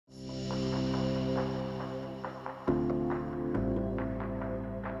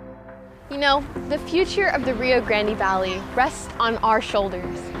know, the future of the Rio Grande Valley rests on our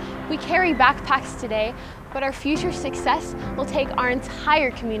shoulders. We carry backpacks today, but our future success will take our entire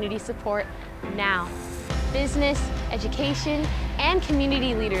community support now. Business, education, and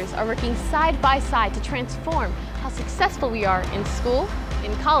community leaders are working side by side to transform how successful we are in school,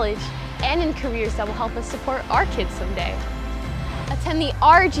 in college, and in careers that will help us support our kids someday. Attend the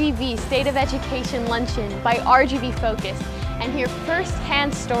RGV State of Education Luncheon by RGV Focus and hear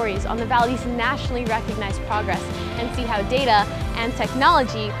first-hand stories on the Valley's nationally recognized progress and see how data and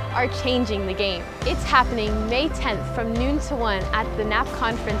technology are changing the game. It's happening May 10th from noon to 1 at the NAP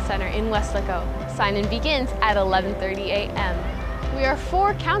Conference Center in Westlaco. Sign-in begins at 11:30 a.m. We are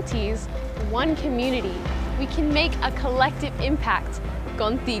 4 counties, 1 community. We can make a collective impact.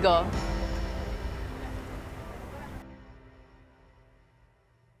 Contigo.